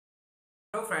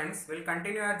Hello friends, we'll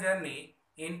continue our journey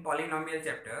in polynomial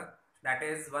chapter, that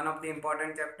is one of the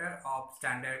important chapter of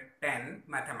standard 10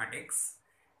 mathematics.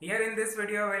 Here in this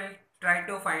video we'll try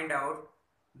to find out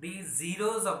the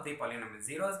zeros of the polynomial.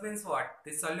 Zeros means what?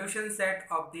 The solution set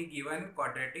of the given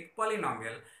quadratic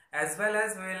polynomial, as well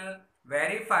as we'll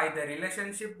verify the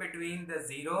relationship between the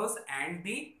zeros and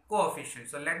the coefficient.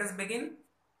 So let us begin.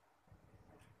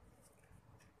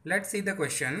 Let's see the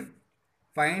question.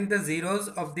 Find the zeros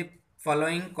of the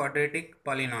following quadratic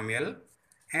polynomial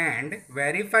and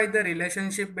verify the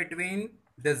relationship between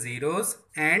the zeros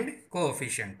and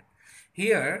coefficient.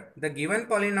 Here the given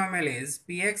polynomial is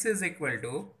px is equal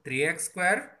to 3x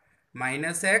square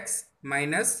minus x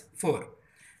minus 4.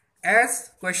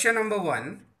 As question number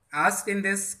 1 asked in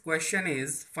this question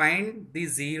is find the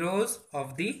zeros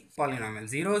of the polynomial.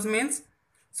 Zeros means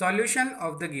solution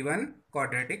of the given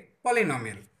quadratic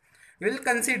polynomial. We will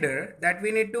consider that we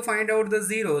need to find out the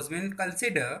zeros. We will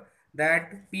consider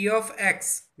that p of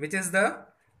x, which is the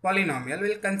polynomial, we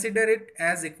will consider it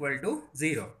as equal to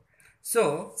 0.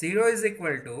 So 0 is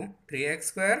equal to 3x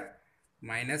square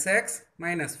minus x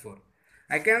minus 4.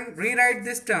 I can rewrite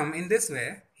this term in this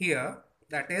way here,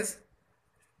 that is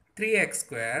 3x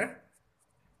square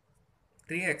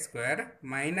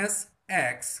minus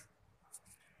x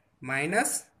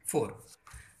minus 4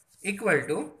 equal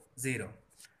to 0.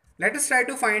 Let us try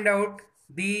to find out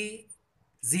the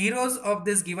zeros of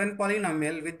this given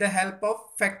polynomial with the help of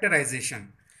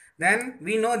factorization. Then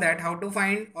we know that how to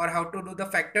find or how to do the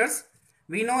factors.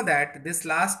 We know that this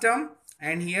last term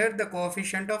and here the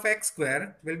coefficient of x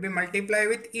square will be multiplied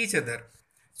with each other.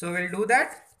 So we'll do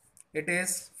that. It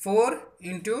is 4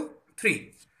 into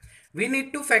 3. We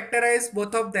need to factorize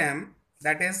both of them,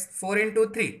 that is 4 into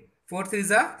 3. 4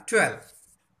 3s are 12.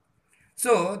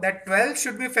 So that 12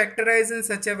 should be factorized in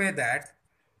such a way that,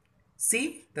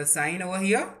 see the sign over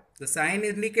here, the sign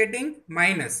indicating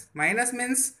minus. Minus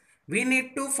means we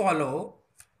need to follow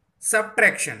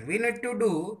subtraction. We need to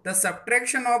do the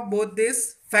subtraction of both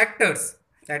these factors.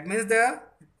 That means the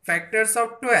factors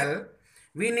of 12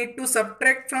 we need to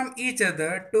subtract from each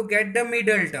other to get the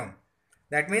middle term.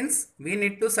 That means we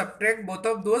need to subtract both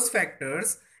of those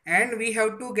factors and we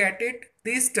have to get it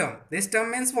this term. This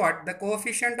term means what? The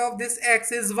coefficient of this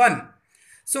x is 1.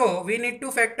 So we need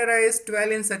to factorize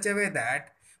 12 in such a way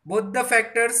that both the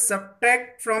factors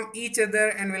subtract from each other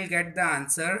and we'll get the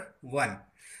answer 1.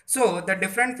 So the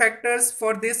different factors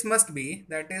for this must be,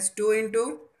 that is 2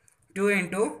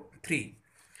 into 3.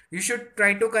 You should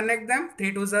try to connect them.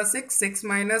 3 2s are 6, 6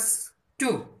 minus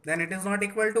 2. Then it is not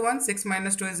equal to 1. 6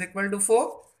 minus 2 is equal to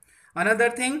 4. Another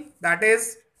thing, that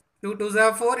is 2 2s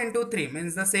are 4 into 3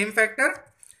 means the same factor.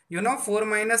 4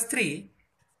 minus 3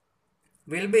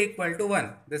 will be equal to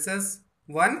 1. This is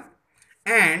 1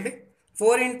 and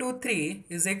 4 into 3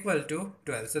 is equal to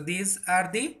 12. So these are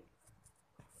the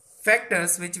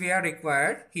factors which we are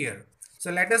required here. So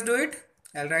let us do it.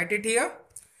 I'll write it here.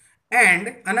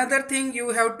 And another thing you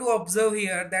have to observe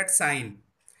here, that sign.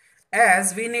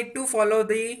 As we need to follow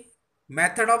the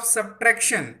method of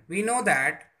subtraction, we know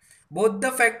that both the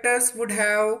factors would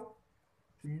have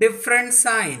different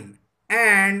sign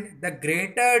and the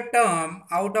greater term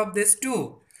out of this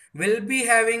two will be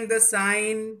having the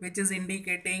sign which is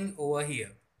indicating over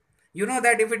here. You know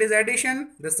that if it is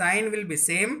addition, the sign will be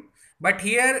same, but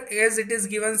here as it is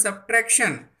given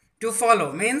subtraction to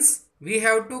follow means we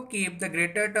have to keep the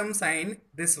greater term sign,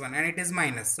 this one, and it is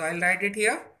minus. So I'll write it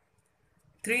here.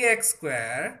 3x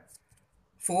square,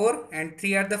 4 and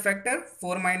 3 are the factor.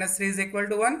 4 minus 3 is equal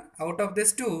to 1. Out of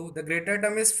this 2, the greater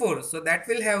term is 4. So that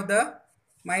will have the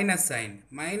minus sign.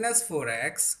 Minus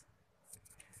 4x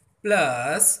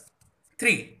plus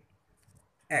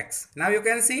 3x. Now you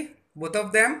can see both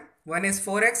of them. One is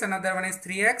 4x, another one is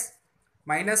 3x.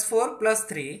 Minus 4 plus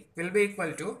 3 will be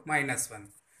equal to minus 1.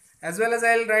 As well as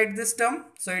I will write this term.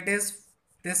 So it is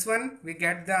this one, we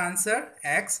get the answer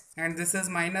x, and this is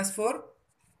minus 4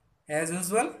 as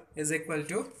usual is equal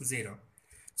to 0.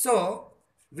 So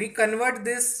we convert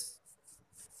this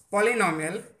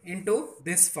polynomial into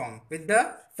this form with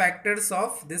the factors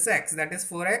of this x, that is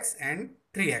 4x and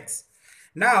 3x.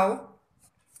 Now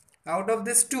out of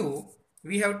this 2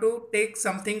 we have to take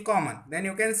something common. Then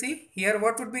you can see here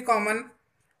what would be common.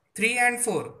 3 and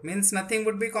 4 means nothing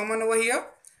would be common over here,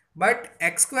 but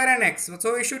x square and x.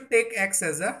 So we should take x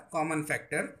as a common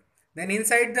factor. Then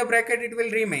inside the bracket it will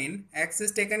remain, x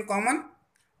is taken common.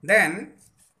 Then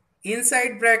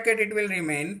inside bracket it will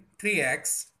remain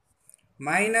 3x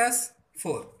minus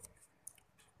 4.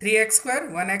 3x square,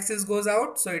 1x is goes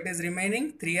out, so it is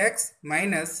remaining 3x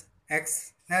minus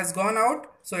x has gone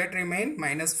out, so it remain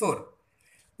minus 4.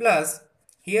 Plus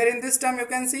Here in this term you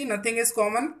can see nothing is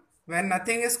common. When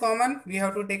nothing is common, we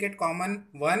have to take it common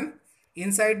 1.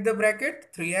 Inside the bracket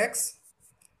 3x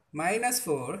minus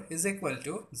 4 is equal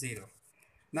to 0.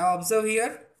 Now observe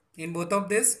here in both of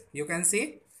this you can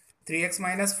see 3x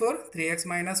minus 4. 3x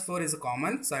minus 4 is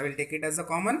common. So I will take it as a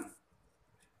common.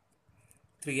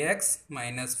 3x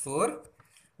minus 4.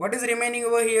 What is remaining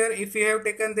over here? If we have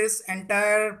taken this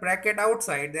entire bracket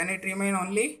outside, then it remain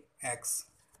only x.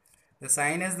 The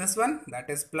sign is this one, that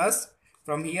is plus.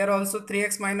 From here also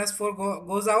 3x minus 4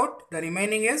 goes out. The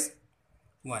remaining is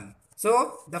 1.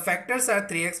 So the factors are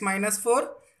 3x minus 4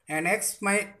 and x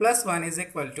plus 1 is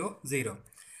equal to 0.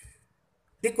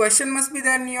 The question must be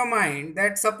there in your mind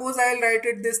that suppose I will write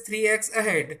it this 3x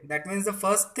ahead. That means the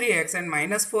first 3x and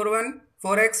minus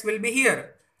 4x will be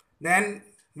here. Then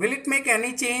will it make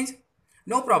any change?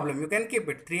 No problem, you can keep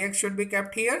it. 3x should be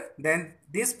kept here. Then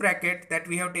this bracket that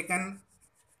we have taken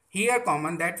here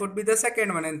common, that would be the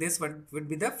second one, and this would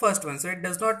be the first one. So it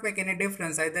does not make any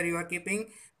difference. Either you are keeping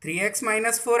 3x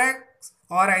minus 4x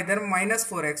or either minus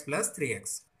 4x plus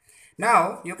 3x.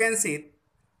 Now you can see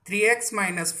 3x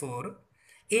minus 4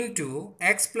 into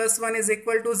x plus 1 is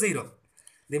equal to 0.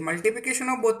 The multiplication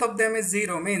of both of them is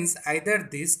 0, means either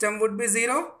this term would be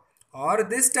 0 or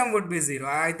this term would be 0.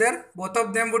 Either both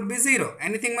of them would be 0.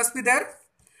 Anything must be there.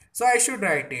 So I should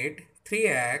write it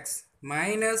 3x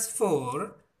minus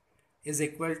 4 is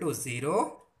equal to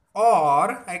 0,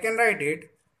 or I can write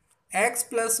it x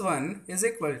plus 1 is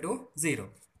equal to 0.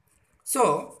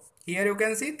 So here you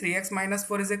can see 3x minus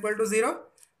 4 is equal to 0.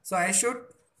 So I should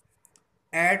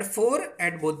add 4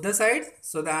 at both the sides.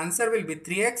 So the answer will be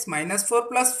 3x minus 4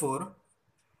 plus 4,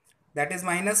 that is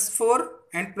minus 4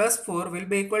 and plus 4 will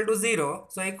be equal to 0.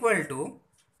 So equal to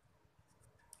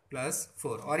plus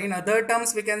 4, or in other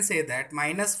terms we can say that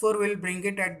minus 4 will bring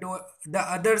it at the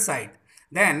other side.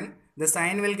 Then the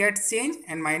sign will get changed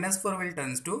and minus 4 will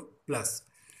turns to plus.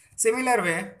 Similar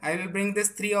way, I will bring this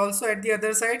 3 also at the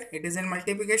other side. It is in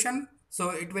multiplication, so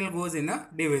it will goes in a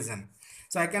division.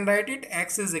 So I can write it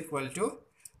x is equal to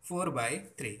 4 by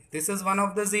 3. This is one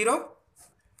of the 0.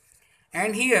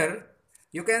 And here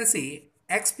you can see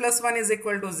x plus 1 is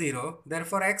equal to 0.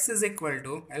 Therefore x is equal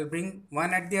to, I will bring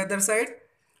 1 at the other side.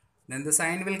 Then the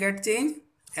sign will get changed.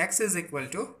 X is equal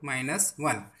to minus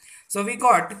 1. So we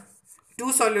got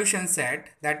two solution set,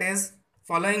 that is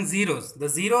following zeros. The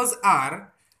zeros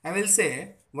are, I will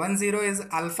say 1 0 is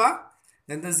alpha,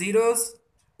 then the zeros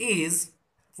is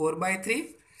 4 by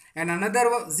 3, and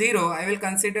another 0 I will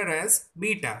consider as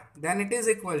beta, then it is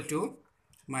equal to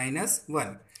minus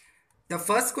 1. The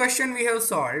first question we have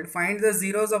solved, find the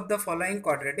zeros of the following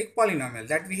quadratic polynomial,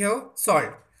 that we have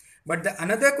solved. But the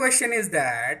another question is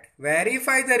that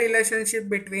verify the relationship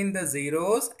between the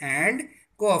zeros and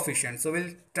coefficients. So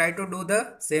we'll try to do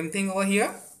the same thing over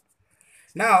here.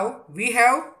 Now we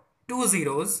have two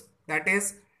zeros, that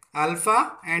is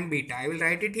alpha and beta. I will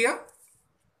write it here.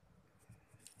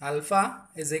 Alpha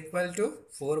is equal to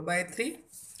 4 by 3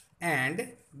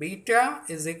 and beta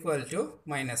is equal to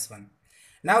minus 1.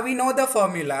 Now we know the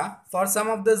formula for some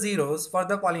of the zeros for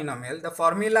the polynomial. The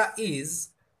formula is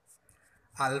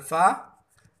alpha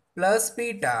plus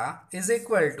beta is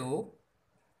equal to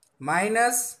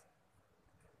minus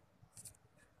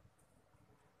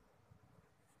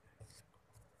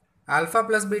alpha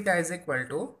plus beta is equal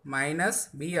to minus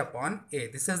b upon a.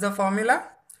 This is the formula.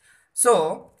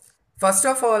 So first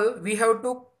of all we have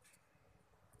to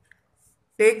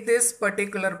take this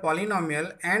particular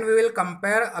polynomial and we will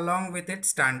compare along with its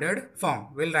standard form.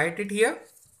 We'll write it here.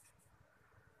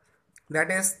 That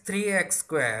is 3x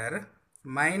square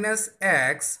minus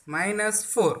x minus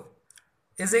 4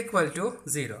 is equal to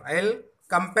 0. I will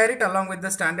compare it along with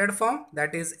the standard form,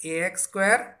 that is ax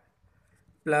square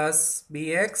plus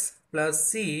bx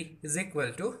plus c is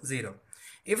equal to 0.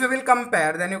 If we will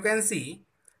compare, then you can see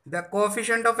the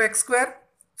coefficient of x square.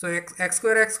 So x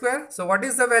square. So what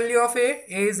is the value of a?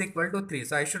 A is equal to 3.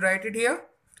 So I should write it here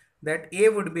that a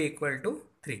would be equal to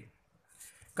 3.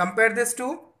 Compare this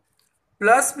to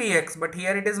plus bx, but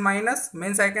here it is minus,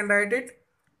 means I can write it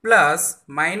plus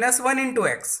minus 1 into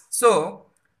x. So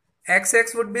x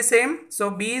would be same. So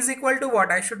b is equal to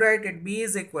what? I should write it b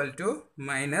is equal to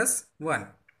minus 1.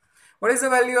 What is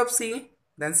the value of c?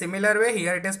 Then similar way,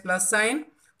 here it is plus sign.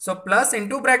 So plus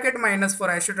into bracket minus 4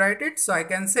 I should write it. So I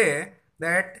can say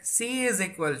that c is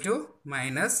equal to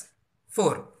minus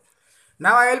 4.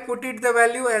 Now I will put it the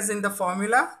value as in the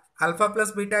formula. Alpha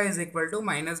plus beta is equal to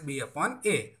minus b upon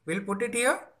a. We'll put it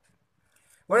here.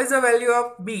 What is the value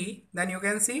of b? Then you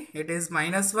can see it is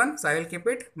minus 1. So I will keep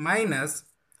it minus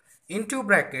into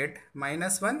bracket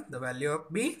minus 1, the value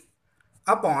of b,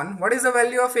 upon what is the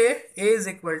value of a? A is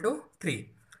equal to 3.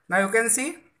 Now you can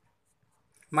see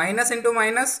minus into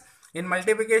minus in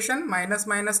multiplication, minus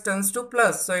minus turns to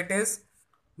plus. So it is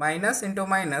minus into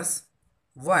minus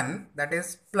 1, that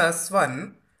is plus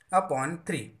 1 upon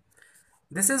 3.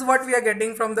 This is what we are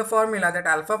getting from the formula, that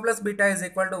alpha plus beta is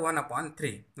equal to 1 upon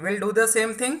 3. We'll do the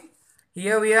same thing.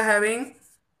 Here we are having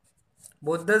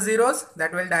both the zeros,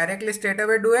 that will directly straight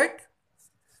away do it.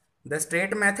 The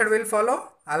straight method will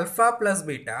follow alpha plus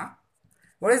beta.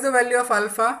 What is the value of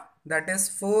alpha? That is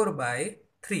 4 by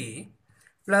 3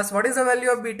 plus what is the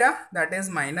value of beta? That is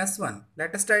minus 1.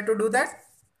 Let us try to do that.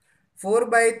 4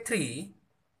 by 3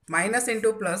 minus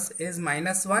into plus is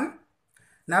minus 1.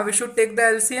 Now we should take the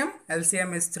LCM.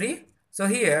 LCM is 3. So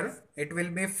here it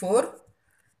will be 4.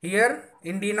 Here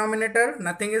in denominator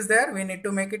nothing is there. We need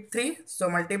to make it 3. So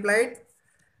multiply it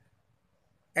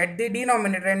at the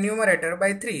denominator and numerator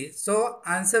by 3. So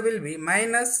answer will be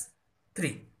minus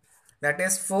 3. That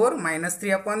is 4 minus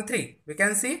 3 upon 3. We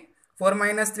can see 4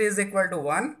 minus 3 is equal to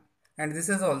 1 and this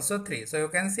is also 3. So you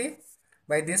can see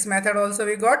by this method also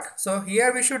we got. So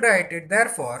here we should write it.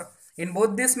 Therefore, in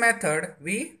both this method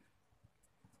we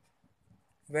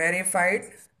verified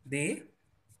the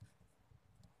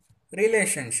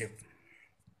relationship.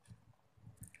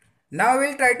 Now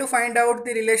we'll try to find out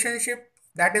the relationship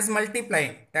that is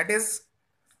multiplying. That is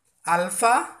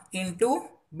alpha into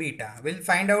beta. We'll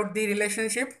find out the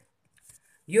relationship.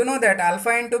 You know that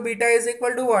alpha into beta is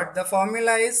equal to what? The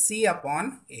formula is C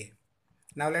upon A.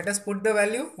 Now let us put the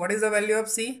value. What is the value of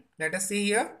C? Let us see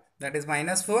here. That is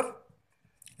minus 4.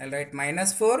 I'll write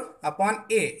minus 4 upon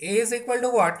A. A is equal to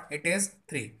what? It is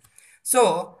 3.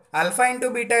 So alpha into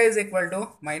beta is equal to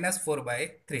minus 4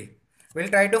 by 3. We'll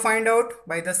try to find out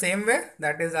by the same way.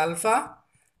 That is alpha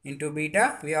into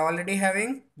beta. We are already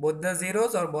having both the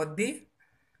zeros or both the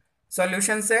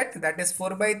solution set. That is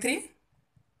 4 by 3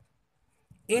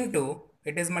 into,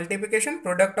 it is multiplication,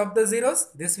 product of the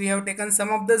zeros. This we have taken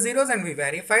sum of the zeros and we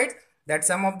verified that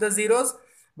sum of the zeros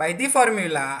by the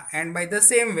formula and by the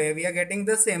same way we are getting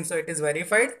the same. So it is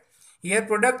verified. Here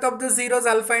product of the zeros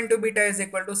alpha into beta is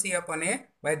equal to C upon A.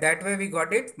 By that way we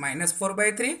got it minus 4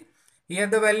 by 3. Here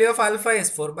the value of alpha is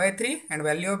 4 by 3 and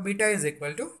value of beta is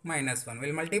equal to minus 1.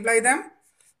 We'll multiply them.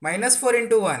 Minus 4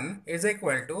 into 1 is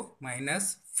equal to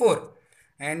minus 4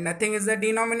 and nothing is the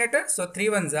denominator. So 3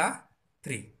 ones are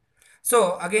 3.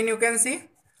 So again you can see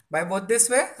by both this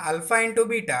way alpha into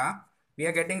beta we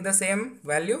are getting the same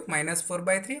value minus 4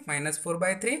 by 3 minus 4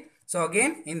 by 3. So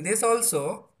again in this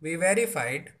also we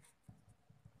verified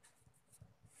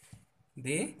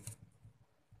the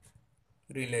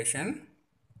relationship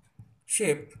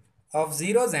of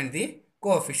zeros and the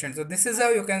coefficient. So this is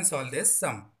how you can solve this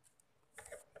sum.